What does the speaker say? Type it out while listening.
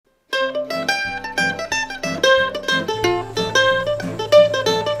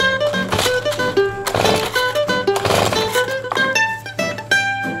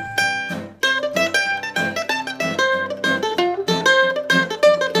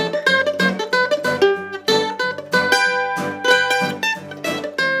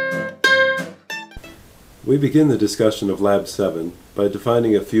We begin the discussion of Lab 7 by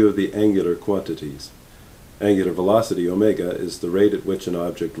defining a few of the angular quantities. Angular velocity, omega, is the rate at which an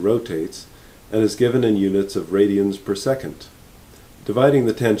object rotates and is given in units of radians per second. Dividing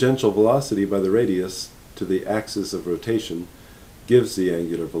the tangential velocity by the radius to the axis of rotation gives the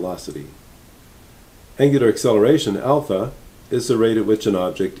angular velocity. Angular acceleration, alpha, is the rate at which an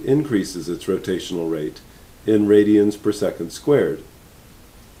object increases its rotational rate in radians per second squared.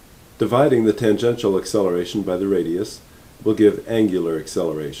 Dividing the tangential acceleration by the radius will give angular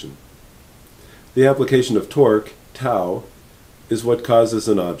acceleration. The application of torque, tau, is what causes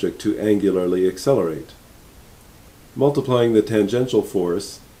an object to angularly accelerate. Multiplying the tangential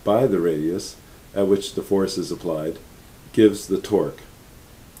force by the radius at which the force is applied gives the torque.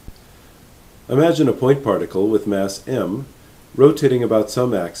 Imagine a point particle with mass m rotating about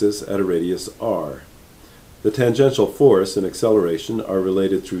some axis at a radius r. The tangential force and acceleration are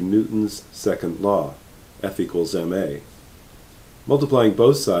related through Newton's second law, F equals ma. Multiplying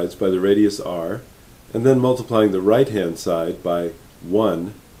both sides by the radius r, and then multiplying the right-hand side by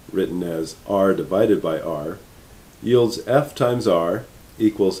 1, written as r divided by r, yields F times r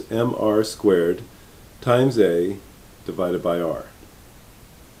equals mr squared times a divided by r.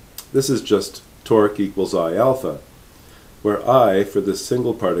 This is just torque equals I alpha, where I for this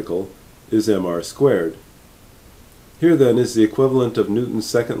single particle is mr squared. Here then is the equivalent of Newton's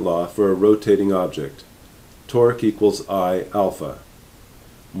second law for a rotating object. Torque equals I alpha.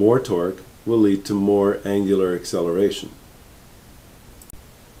 More torque will lead to more angular acceleration.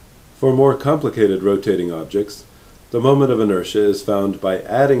 For more complicated rotating objects, the moment of inertia is found by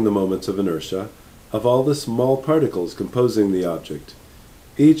adding the moments of inertia of all the small particles composing the object,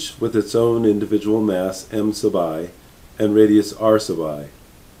 each with its own individual mass m sub I and radius r sub I.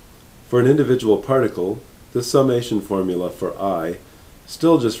 For an individual particle, the summation formula for I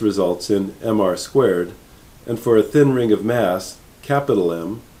still just results in mr squared, and for a thin ring of mass, capital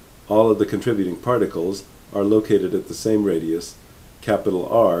M, all of the contributing particles are located at the same radius, capital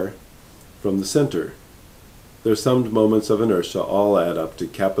R, from the center. Their summed moments of inertia all add up to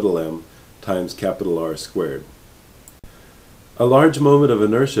capital M times capital R squared. A large moment of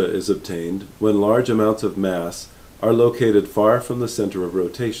inertia is obtained when large amounts of mass are located far from the center of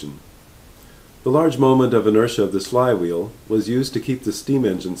rotation. The large moment of inertia of this flywheel was used to keep the steam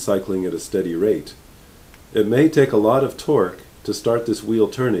engine cycling at a steady rate. It may take a lot of torque to start this wheel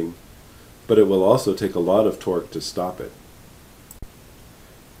turning, but it will also take a lot of torque to stop it.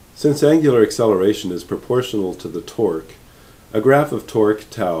 Since angular acceleration is proportional to the torque, a graph of torque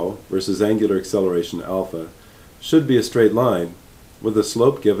tau versus angular acceleration alpha should be a straight line, with a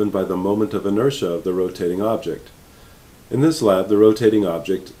slope given by the moment of inertia of the rotating object. In this lab, the rotating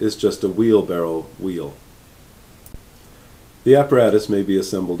object is just a wheelbarrow wheel. The apparatus may be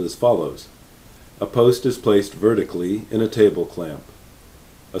assembled as follows. A post is placed vertically in a table clamp.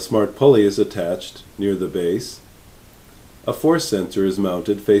 A smart pulley is attached near the base. A force sensor is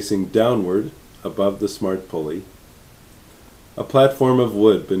mounted facing downward above the smart pulley. A platform of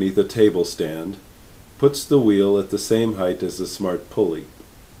wood beneath a table stand puts the wheel at the same height as the smart pulley.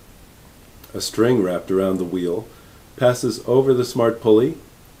 A string wrapped around the wheel passes over the smart pulley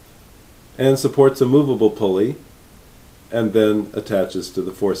and supports a movable pulley and then attaches to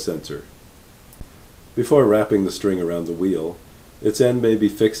the force sensor. Before wrapping the string around the wheel, its end may be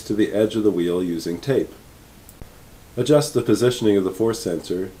fixed to the edge of the wheel using tape. Adjust the positioning of the force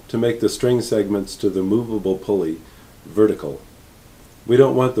sensor to make the string segments to the movable pulley vertical. We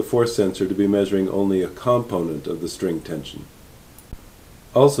don't want the force sensor to be measuring only a component of the string tension.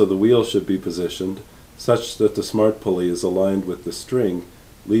 Also, the wheel should be positioned such that the smart pulley is aligned with the string,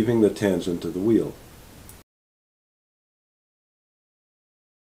 leaving the tangent of the wheel.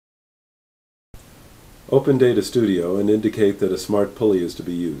 Open Data Studio and indicate that a smart pulley is to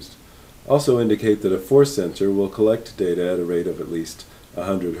be used. Also indicate that a force sensor will collect data at a rate of at least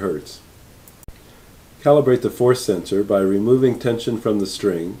 100 Hz. Calibrate the force sensor by removing tension from the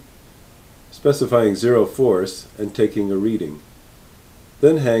string, specifying 0 force, and taking a reading.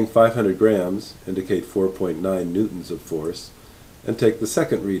 Then hang 500 grams, indicate 4.9 newtons of force, and take the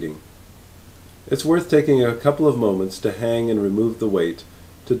second reading. It's worth taking a couple of moments to hang and remove the weight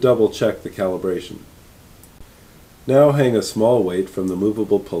to double check the calibration. Now hang a small weight from the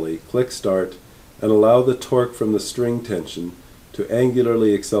movable pulley, click Start, and allow the torque from the string tension to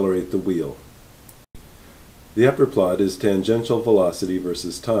angularly accelerate the wheel. The upper plot is tangential velocity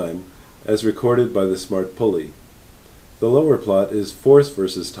versus time, as recorded by the smart pulley. The lower plot is force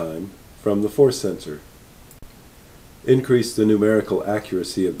versus time from the force sensor. Increase the numerical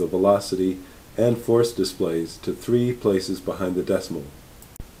accuracy of the velocity and force displays to 3 places behind the decimal.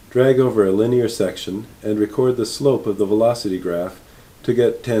 Drag over a linear section and record the slope of the velocity graph to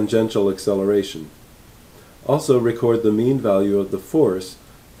get tangential acceleration. Also record the mean value of the force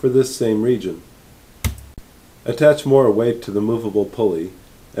for this same region. Attach more weight to the movable pulley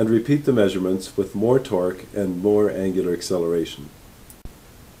and repeat the measurements with more torque and more angular acceleration.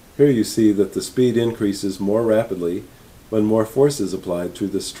 Here you see that the speed increases more rapidly when more force is applied through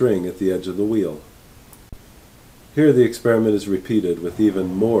the string at the edge of the wheel. Here the experiment is repeated with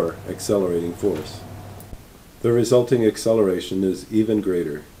even more accelerating force. The resulting acceleration is even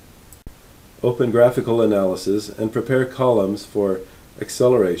greater. Open graphical analysis and prepare columns for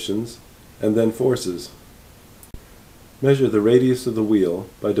accelerations and then forces. Measure the radius of the wheel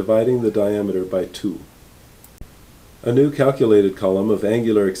by dividing the diameter by 2. A new calculated column of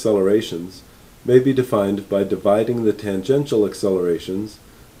angular accelerations may be defined by dividing the tangential accelerations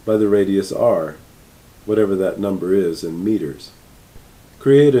by the radius r, whatever that number is in meters.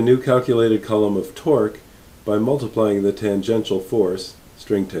 Create a new calculated column of torque by multiplying the tangential force,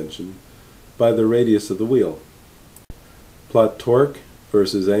 string tension, by the radius of the wheel. Plot torque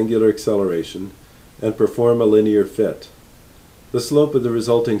versus angular acceleration and perform a linear fit. The slope of the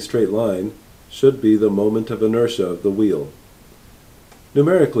resulting straight line should be the moment of inertia of the wheel.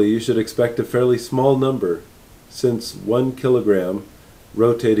 Numerically, you should expect a fairly small number, since 1 kilogram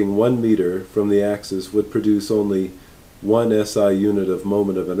rotating 1 meter from the axis would produce only 1 SI unit of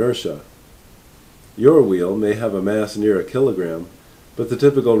moment of inertia. Your wheel may have a mass near a kilogram, but the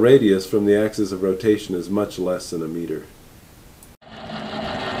typical radius from the axis of rotation is much less than a meter.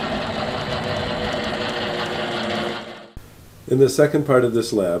 In the second part of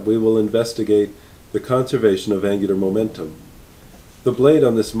this lab, we will investigate the conservation of angular momentum. The blade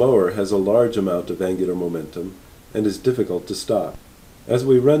on this mower has a large amount of angular momentum and is difficult to stop. As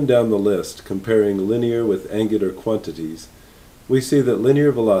we run down the list comparing linear with angular quantities, we see that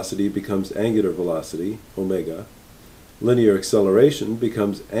linear velocity becomes angular velocity, omega, linear acceleration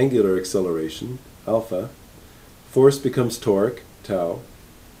becomes angular acceleration, alpha, force becomes torque, tau,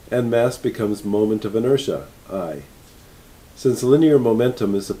 and mass becomes moment of inertia, I. Since linear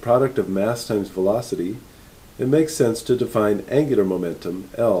momentum is the product of mass times velocity, it makes sense to define angular momentum,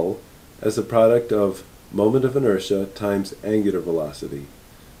 L, as a product of moment of inertia times angular velocity.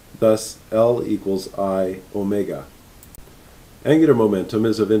 Thus, L equals I omega. Angular momentum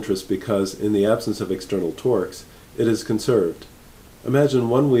is of interest because, in the absence of external torques, it is conserved. Imagine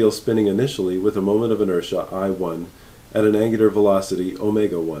one wheel spinning initially with a moment of inertia I1 at an angular velocity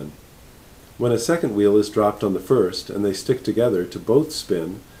omega 1. When a second wheel is dropped on the first and they stick together to both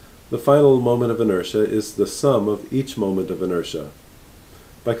spin, the final moment of inertia is the sum of each moment of inertia.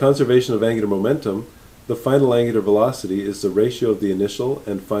 By conservation of angular momentum, the final angular velocity is the ratio of the initial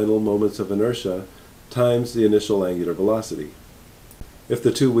and final moments of inertia times the initial angular velocity. If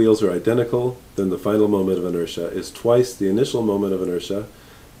the two wheels are identical, then the final moment of inertia is twice the initial moment of inertia,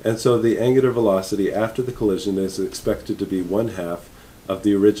 and so the angular velocity after the collision is expected to be 1/2 of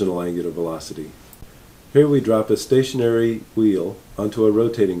the original angular velocity. Here we drop a stationary wheel onto a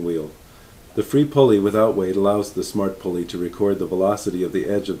rotating wheel. The free pulley without weight allows the smart pulley to record the velocity of the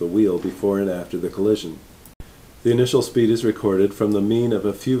edge of the wheel before and after the collision. The initial speed is recorded from the mean of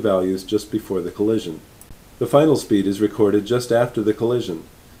a few values just before the collision. The final speed is recorded just after the collision.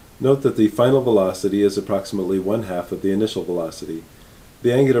 Note that the final velocity is approximately 1/2 of the initial velocity.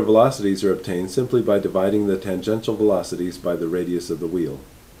 The angular velocities are obtained simply by dividing the tangential velocities by the radius of the wheel.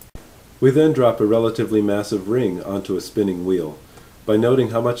 We then drop a relatively massive ring onto a spinning wheel. By noting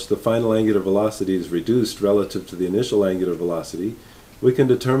how much the final angular velocity is reduced relative to the initial angular velocity, we can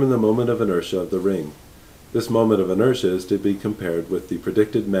determine the moment of inertia of the ring. This moment of inertia is to be compared with the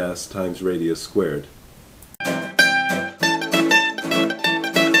predicted mass times radius squared.